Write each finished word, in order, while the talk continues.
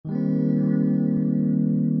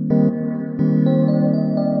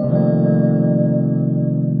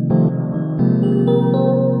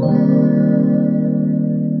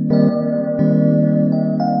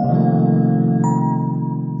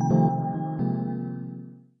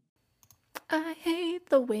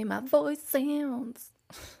the way my voice sounds.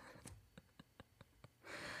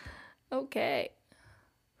 Okay.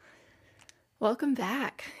 Welcome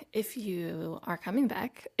back. If you are coming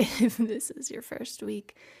back, if this is your first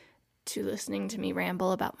week to listening to me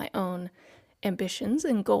ramble about my own ambitions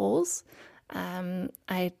and goals,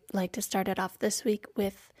 I'd like to start it off this week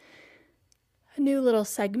with a new little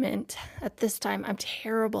segment. At this time, I'm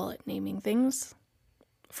terrible at naming things.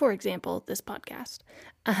 For example, this podcast.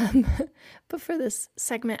 But for this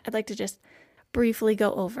segment, I'd like to just briefly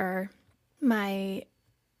go over my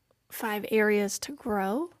 5 areas to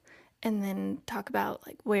grow and then talk about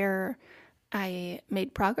like where I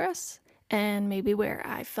made progress and maybe where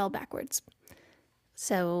I fell backwards.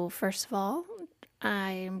 So first of all,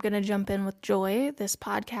 I'm going to jump in with joy. This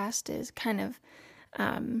podcast is kind of,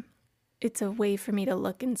 it's a way for me to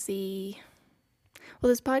look and see. Well,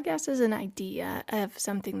 this podcast is an idea of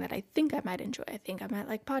something that I think I might enjoy. I think I might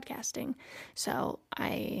like podcasting. So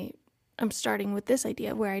I'm starting with this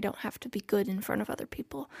idea where I don't have to be good in front of other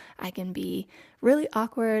people. I can be really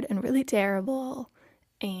awkward and really terrible,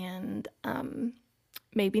 and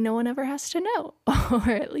maybe no one ever has to know. Or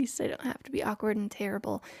at least I don't have to be awkward and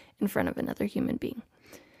terrible in front of another human being.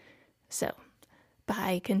 So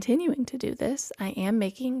by continuing to do this, I am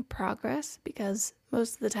making progress because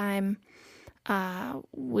most of the time,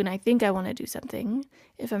 when I think I want to do something,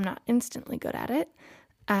 if I'm not instantly good at it,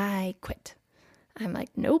 I quit. I'm like,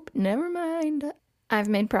 nope, never mind. I've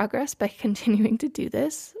made progress by continuing to do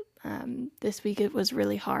this. This week it was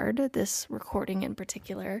really hard, this recording in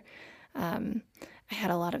particular. I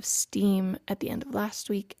had a lot of steam at the end of last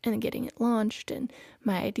week and getting it launched and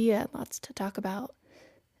my idea, lots to talk about.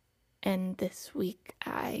 And this week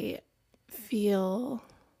I feel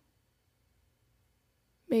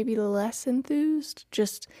maybe less enthused,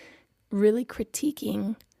 just really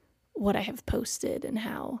critiquing what I have posted and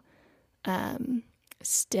how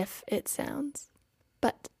stiff it sounds.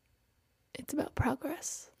 But it's about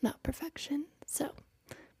progress, not perfection. So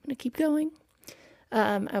I'm going to keep going.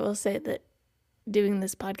 I will say that doing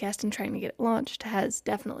this podcast and trying to get it launched has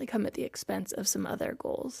definitely come at the expense of some other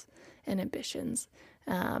goals and ambitions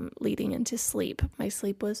leading into sleep. My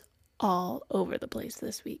sleep was all over the place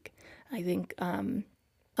this week. I think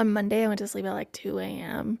on Monday I went to sleep at like 2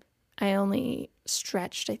 a.m. I only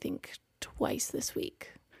stretched, I think, twice this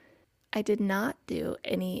week. I did not do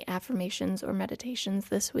any affirmations or meditations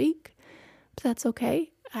this week, but that's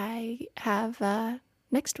okay. I have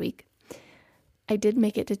next week. I did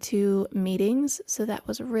make it to 2 meetings, so that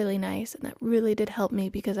was really nice, and that really did help me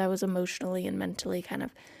because I was emotionally and mentally kind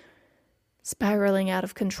of spiraling out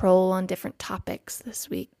of control on different topics this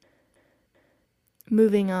week.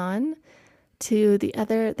 Moving on to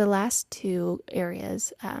the last 2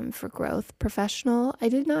 areas for growth. Professional, I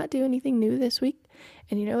did not do anything new this week,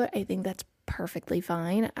 and you know what? I think that's perfectly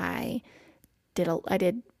fine. I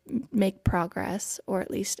did make progress, or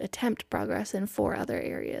at least attempt progress in 4 other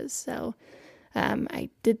areas. So I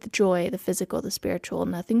did the joy, the physical, the spiritual,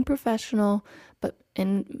 nothing professional, but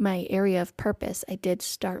in my area of purpose, I did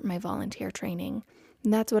start my volunteer training,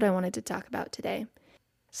 and that's what I wanted to talk about today.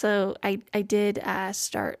 So I did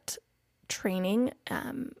start training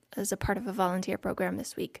as a part of a volunteer program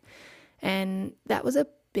this week, and that was a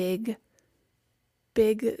big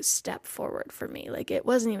step forward for me. Like, it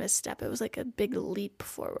wasn't even a step, it was like a big leap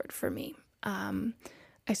forward for me.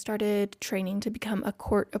 I started training to become a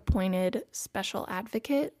court-appointed special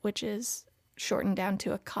advocate, which is shortened down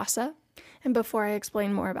to a CASA. And before I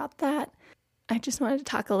explain more about that, I just wanted to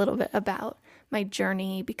talk a little bit about my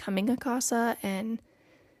journey becoming a CASA and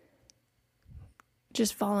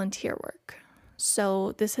just volunteer work.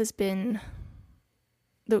 So this has been,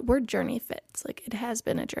 the word journey fits, like it has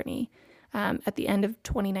been a journey. At the end of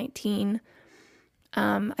 2019,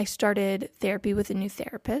 I started therapy with a new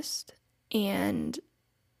therapist, and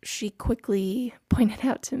she quickly pointed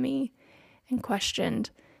out to me and questioned,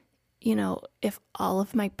 if all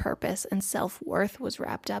of my purpose and self-worth was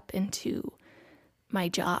wrapped up into my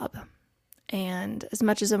job. And as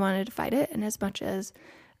much as I wanted to fight it, and as much as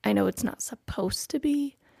I know it's not supposed to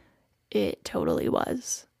be, it totally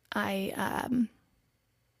was. I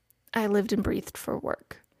lived and breathed for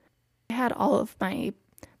work. I had all of my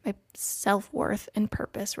self-worth and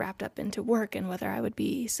purpose wrapped up into work and whether I would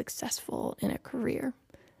be successful in a career.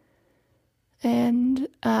 And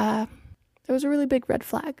it was a really big red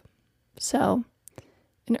flag. So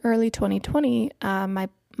in early 2020,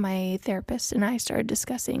 my therapist and I started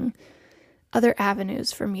discussing other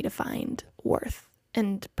avenues for me to find worth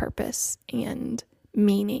and purpose and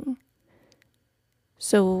meaning.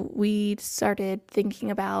 So we started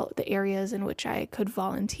thinking about the areas in which I could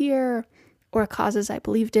volunteer or causes I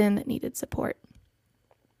believed in that needed support.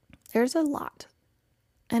 There's a lot.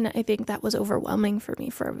 And I think that was overwhelming for me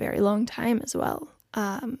for a very long time as well.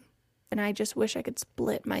 And I just wish I could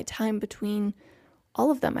split my time between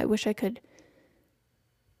all of them. I wish I could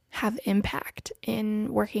have impact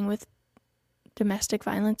in working with domestic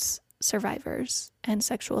violence survivors and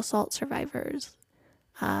sexual assault survivors.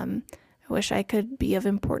 I wish I could be of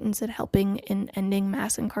importance in helping in ending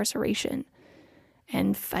mass incarceration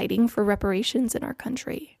and fighting for reparations in our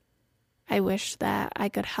country. I wish that I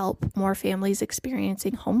could help more families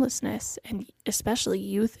experiencing homelessness, and especially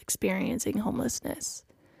youth experiencing homelessness,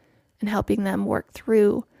 and helping them work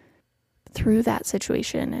through that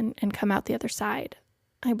situation and come out the other side.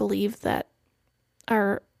 I believe that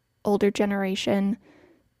our older generation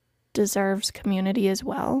deserves community as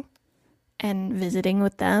well, and visiting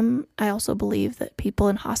with them. I also believe that people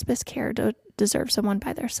in hospice care deserve someone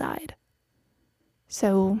by their side.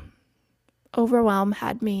 So overwhelm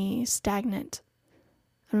had me stagnant,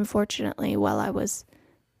 unfortunately, while I was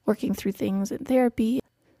working through things in therapy.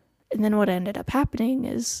 And then what ended up happening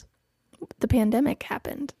is the pandemic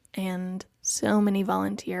happened, and so many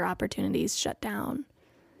volunteer opportunities shut down.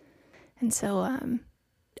 And so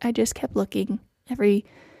I just kept looking every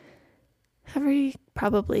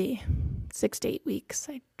probably 6 to 8 weeks.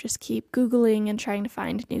 I just keep Googling and trying to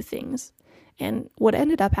find new things. And what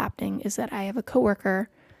ended up happening is that I have a coworker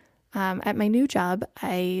at my new job.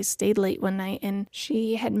 I stayed late one night, and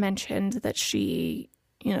she had mentioned that she,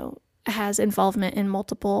 has involvement in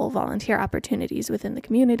multiple volunteer opportunities within the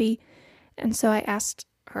community. And so I asked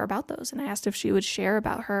her about those, and I asked if she would share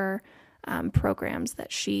about her programs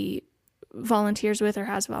that she volunteers with or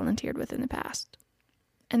has volunteered with in the past.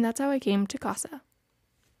 And that's how I came to CASA.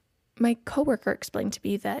 My coworker explained to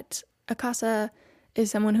me that a CASA is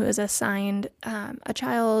someone who is assigned a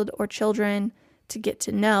child or children to get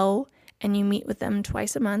to know, and you meet with them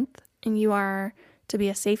twice a month, and you are to be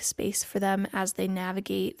a safe space for them as they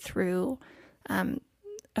navigate through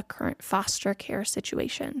a current foster care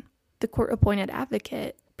situation. The court-appointed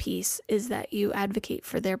advocate piece is that you advocate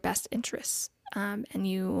for their best interests, and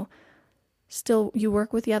you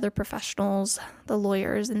work with the other professionals, the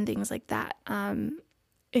lawyers and things like that.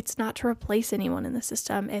 It's not to replace anyone in the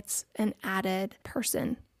system. It's an added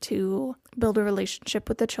person to build a relationship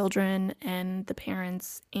with the children and the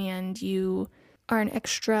parents, and you are an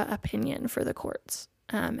extra opinion for the courts,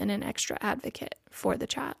 and an extra advocate for the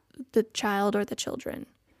child or the children.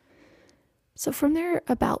 So from their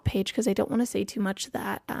about page, because I don't want to say too much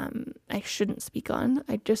that I shouldn't speak on,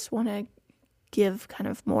 I just want to give kind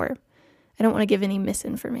of more. I don't want to give any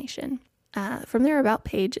misinformation. From their about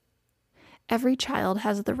page, every child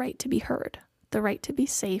has the right to be heard, the right to be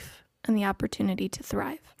safe, and the opportunity to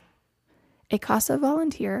thrive. A CASA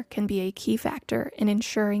volunteer can be a key factor in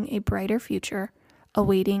ensuring a brighter future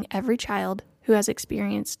awaiting every child who has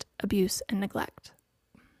experienced abuse and neglect.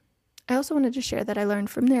 I also wanted to share that I learned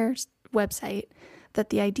from their website that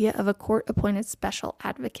the idea of a court-appointed special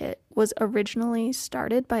advocate was originally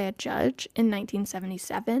started by a judge in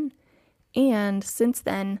 1977, and since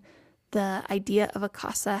then, the idea of a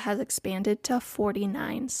CASA has expanded to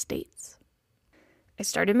 49 states. I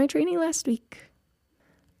started my training last week.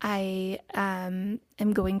 I am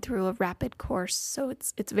going through a rapid course, so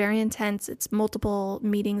it's very intense. It's multiple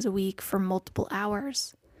meetings a week for multiple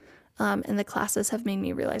hours. And the classes have made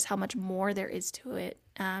me realize how much more there is to it,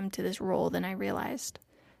 to this role than I realized.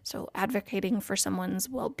 So advocating for someone's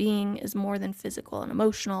well-being is more than physical and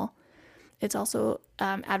emotional. It's also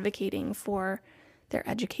advocating for their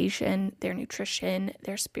education, their nutrition,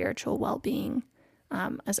 their spiritual well-being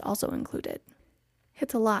is also included.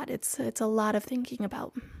 It's a lot. It's a lot of thinking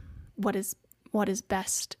about what is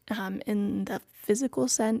best in the physical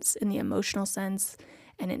sense, in the emotional sense,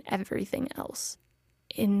 and in everything else.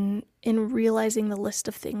 In realizing the list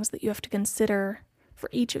of things that you have to consider for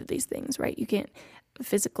each of these things, right?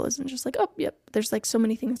 Physical isn't just like, oh, yep, there's like so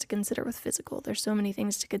many things to consider with physical. There's so many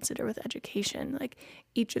things to consider with education. Like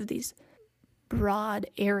each of these broad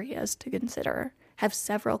areas to consider have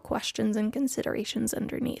several questions and considerations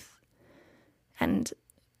underneath. And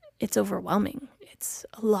it's overwhelming. It's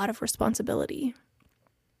a lot of responsibility.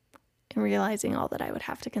 And realizing all that I would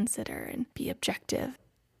have to consider and be objective,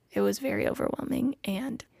 it was very overwhelming.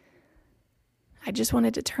 And I just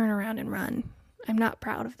wanted to turn around and run. I'm not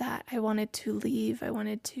proud of that. I wanted to leave.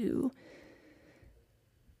 I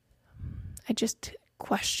just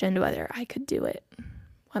questioned whether I could do it,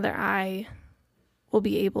 whether I will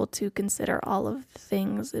be able to consider all of the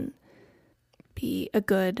things and be a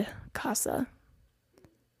good CASA.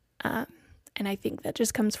 And I think that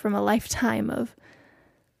just comes from a lifetime of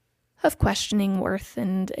questioning worth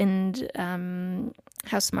and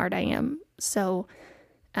how smart I am. So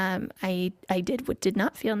I did what did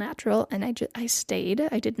not feel natural, and I stayed.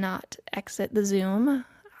 I did not exit the Zoom.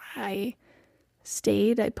 I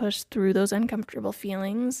stayed. I pushed through those uncomfortable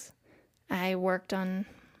feelings. I worked on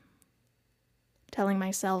telling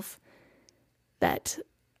myself that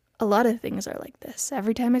a lot of things are like this.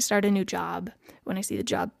 Every time I start a new job, when I see the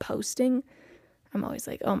job posting, I'm always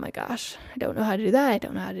like, oh my gosh, I don't know how to do that. I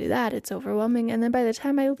don't know how to do that. It's overwhelming. And then by the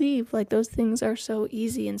time I leave, like, those things are so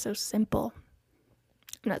easy and so simple.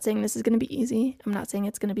 I'm not saying this is going to be easy. I'm not saying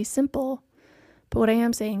it's going to be simple. But what I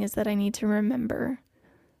am saying is that I need to remember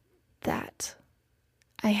that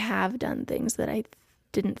I have done things that I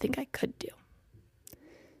didn't think I could do.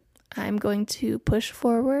 I'm going to push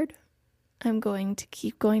forward. I'm going to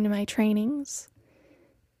keep going to my trainings.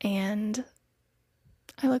 And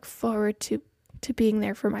I look forward to being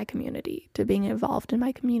there for my community, to being involved in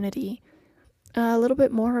my community. A little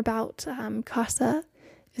bit more about CASA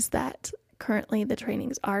is that currently the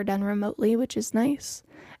trainings are done remotely, which is nice.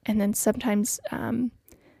 And then sometimes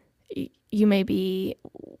you may be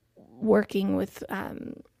working with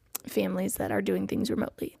families that are doing things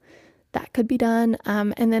remotely. That could be done.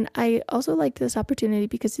 And then I also like this opportunity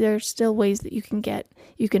because there are still ways that you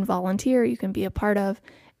can volunteer, you can be a part of,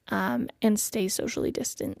 and stay socially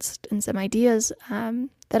distanced. And some ideas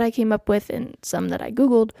that I came up with and some that I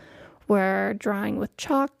Googled were drawing with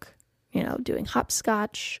chalk, doing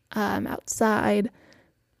hopscotch outside,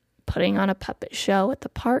 putting on a puppet show at the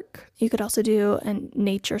park. You could also do a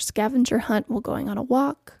nature scavenger hunt while going on a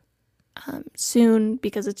walk. Soon,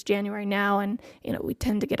 because it's January now, and we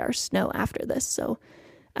tend to get our snow after this, so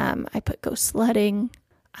I put go sledding.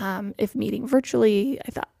 If meeting virtually,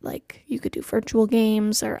 I thought like you could do virtual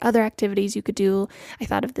games or other activities you could do. I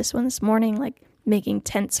thought of this one this morning, like making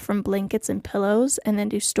tents from blankets and pillows, and then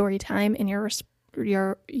do story time in your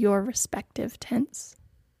respective tents.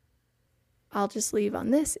 I'll just leave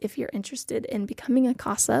on this. If you're interested in becoming a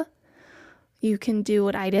CASA, you can do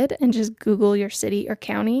what I did and just Google your city or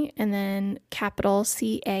county and then capital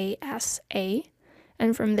CASA.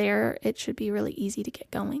 And from there, it should be really easy to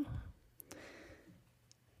get going.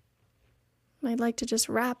 I'd like to just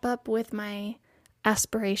wrap up with my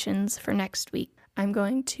aspirations for next week. I'm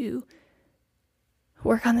going to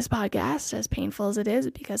work on this podcast, as painful as it is,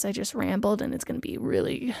 because I just rambled and it's going to be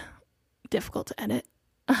really difficult to edit.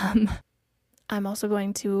 I'm also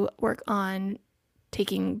going to work on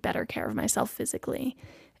taking better care of myself physically,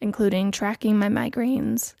 including tracking my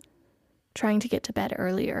migraines, trying to get to bed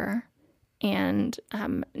earlier, and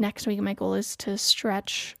next week my goal is to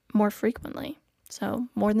stretch more frequently, so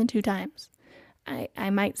more than 2 times. I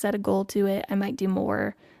might set a goal to it, I might do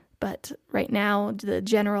more, but right now the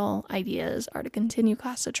general ideas are to continue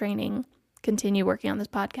CASA training, continue working on this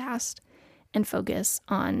podcast, and focus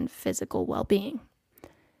on physical well-being.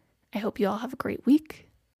 I hope you all have a great week.